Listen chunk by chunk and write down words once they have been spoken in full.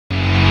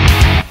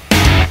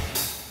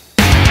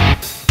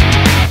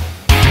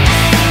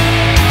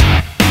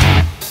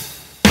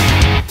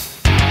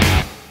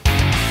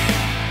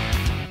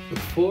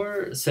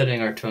Before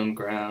setting our tone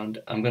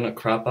ground, I'm going to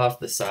crop off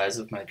the size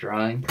of my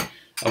drawing.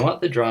 I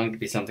want the drawing to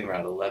be something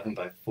around 11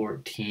 by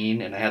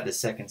 14, and I have the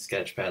second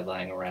sketch pad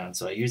lying around,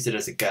 so I used it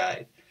as a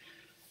guide.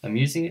 I'm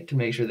using it to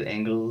make sure the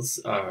angles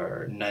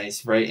are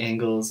nice right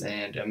angles,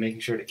 and I'm making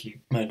sure to keep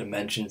my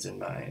dimensions in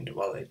mind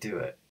while I do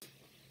it.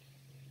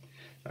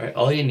 Alright,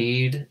 all you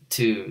need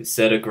to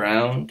set a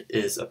ground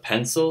is a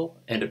pencil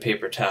and a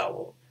paper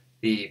towel.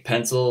 The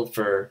pencil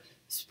for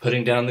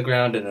putting down the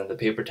ground, and then the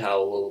paper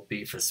towel will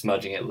be for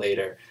smudging it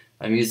later.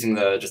 I'm using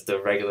just a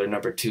regular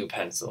number 2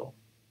 pencil.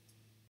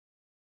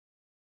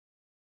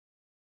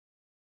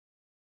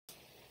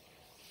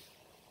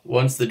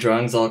 Once the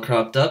drawing's all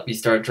cropped up, you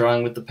start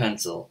drawing with the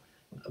pencil.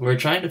 We're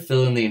trying to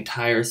fill in the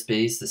entire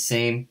space the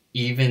same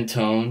even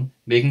tone.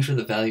 Making sure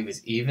the value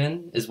is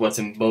even is what's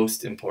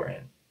most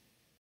important.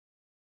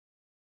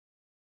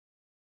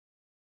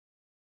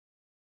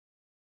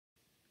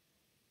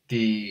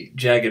 The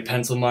jagged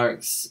pencil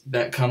marks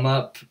that come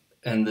up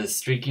and the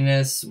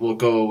streakiness will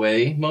go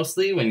away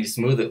mostly when you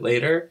smooth it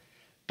later,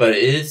 but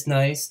it is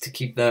nice to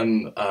keep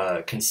them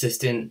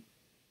consistent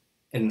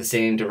in the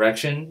same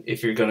direction.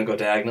 If you're going to go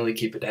diagonally,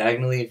 keep it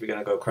diagonally. If you're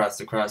going to go cross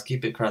to cross,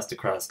 keep it cross to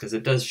cross, because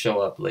it does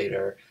show up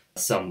later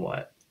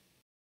somewhat.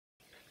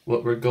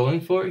 What we're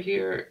going for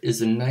here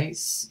is a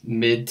nice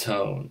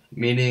mid-tone,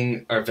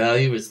 meaning our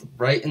value is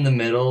right in the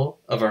middle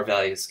of our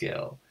value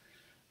scale.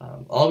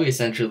 All we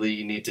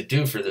essentially need to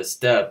do for this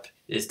step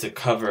is to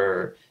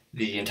cover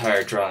the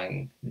entire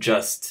drawing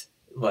just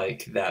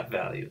like that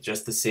value,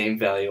 just the same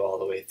value all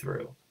the way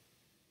through.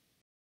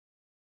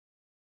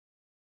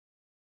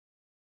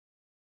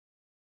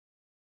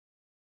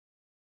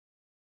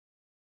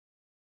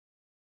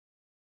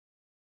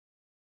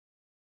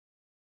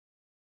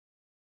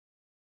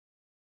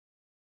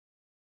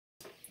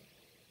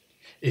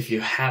 If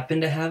you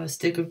happen to have a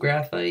stick of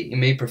graphite, you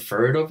may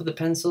prefer it over the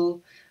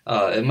pencil.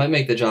 It might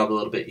make the job a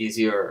little bit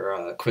easier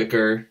or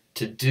quicker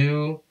to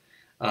do.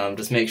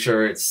 Just make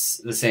sure it's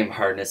the same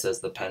hardness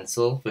as the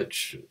pencil,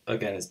 which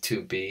again is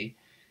 2B.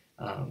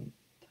 I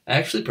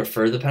actually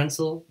prefer the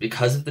pencil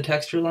because of the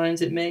texture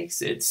lines it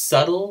makes. It's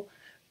subtle,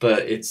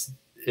 but it's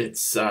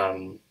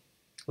a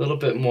little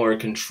bit more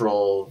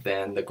control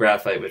than the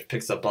graphite, which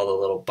picks up all the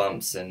little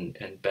bumps and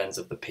bends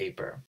of the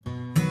paper.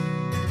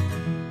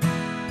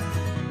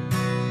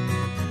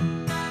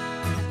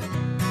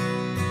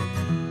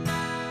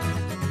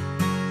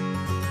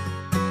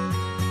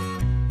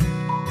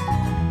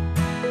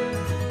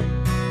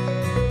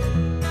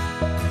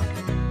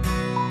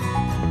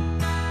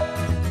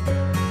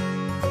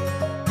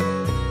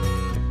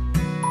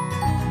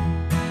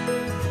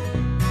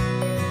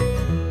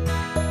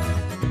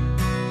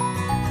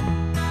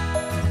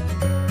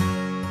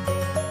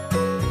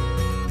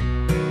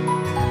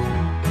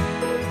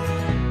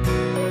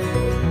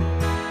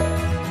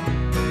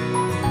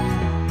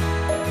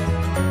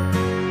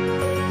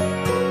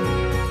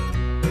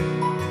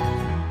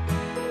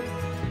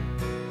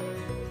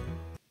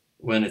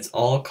 When it's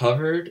all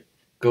covered,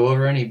 go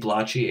over any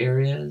blotchy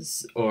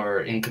areas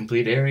or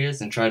incomplete areas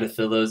and try to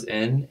fill those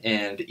in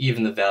and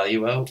even the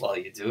value out while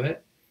you do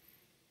it.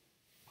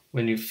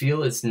 When you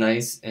feel it's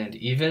nice and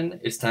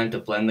even, it's time to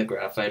blend the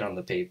graphite on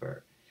the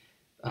paper.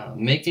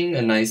 Making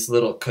a nice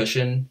little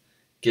cushion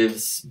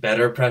gives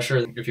better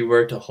pressure if you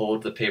were to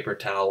hold the paper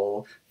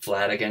towel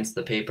flat against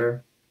the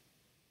paper.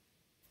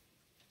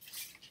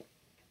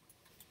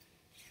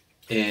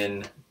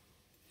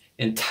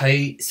 In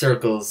tight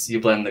circles,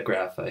 you blend the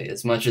graphite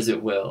as much as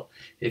it will.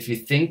 If you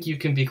think you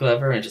can be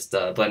clever and just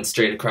blend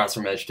straight across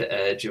from edge to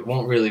edge, it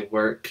won't really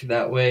work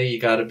that way. You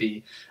got to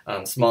be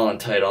small and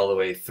tight all the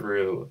way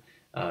through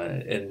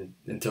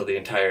until the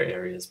entire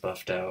area is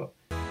buffed out.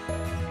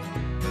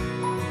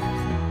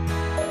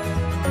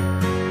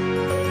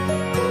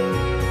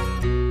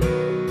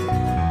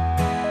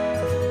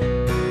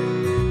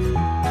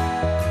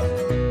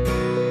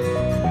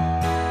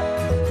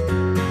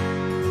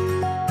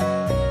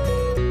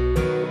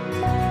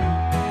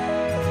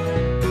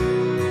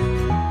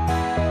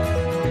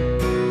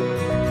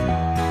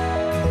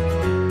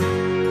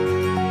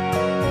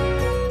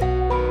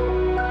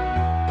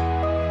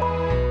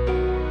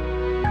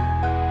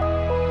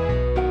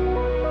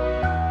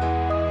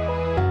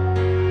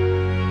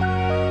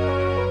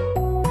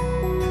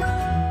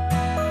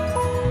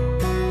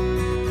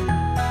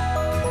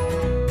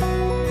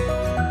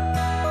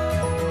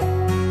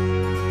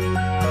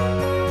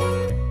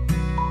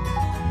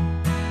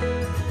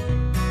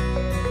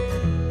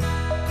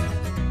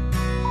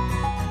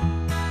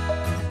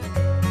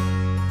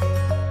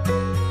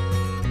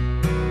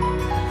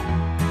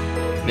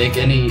 Make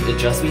any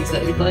adjustments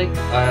that you'd like.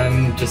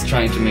 I'm just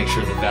trying to make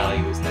sure the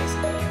value is nice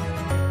and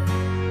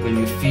even. When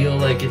you feel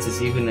like it's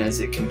as even as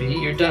it can be,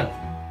 you're done.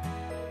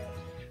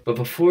 But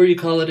before you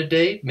call it a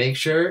day, make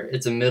sure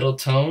it's a middle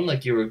tone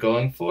like you were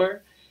going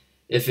for.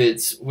 If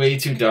it's way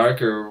too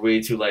dark or way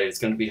too light, it's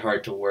going to be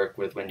hard to work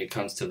with when it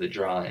comes to the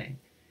drawing.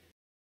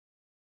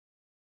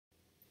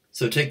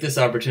 So take this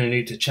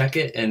opportunity to check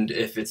it, and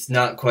if it's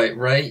not quite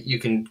right, you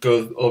can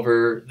go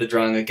over the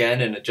drawing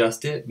again and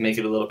adjust it, make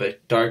it a little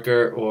bit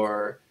darker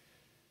or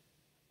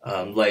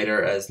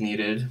lighter as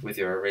needed with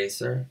your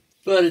eraser.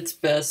 But it's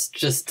best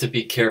just to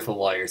be careful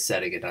while you're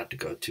setting it not to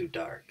go too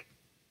dark.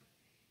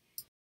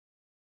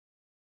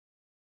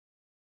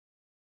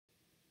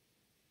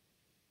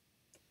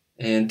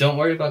 And don't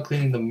worry about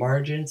cleaning the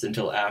margins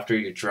until after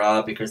you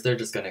draw because they're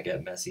just going to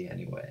get messy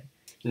anyway.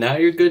 Now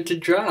you're good to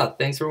draw.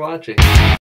 Thanks for watching.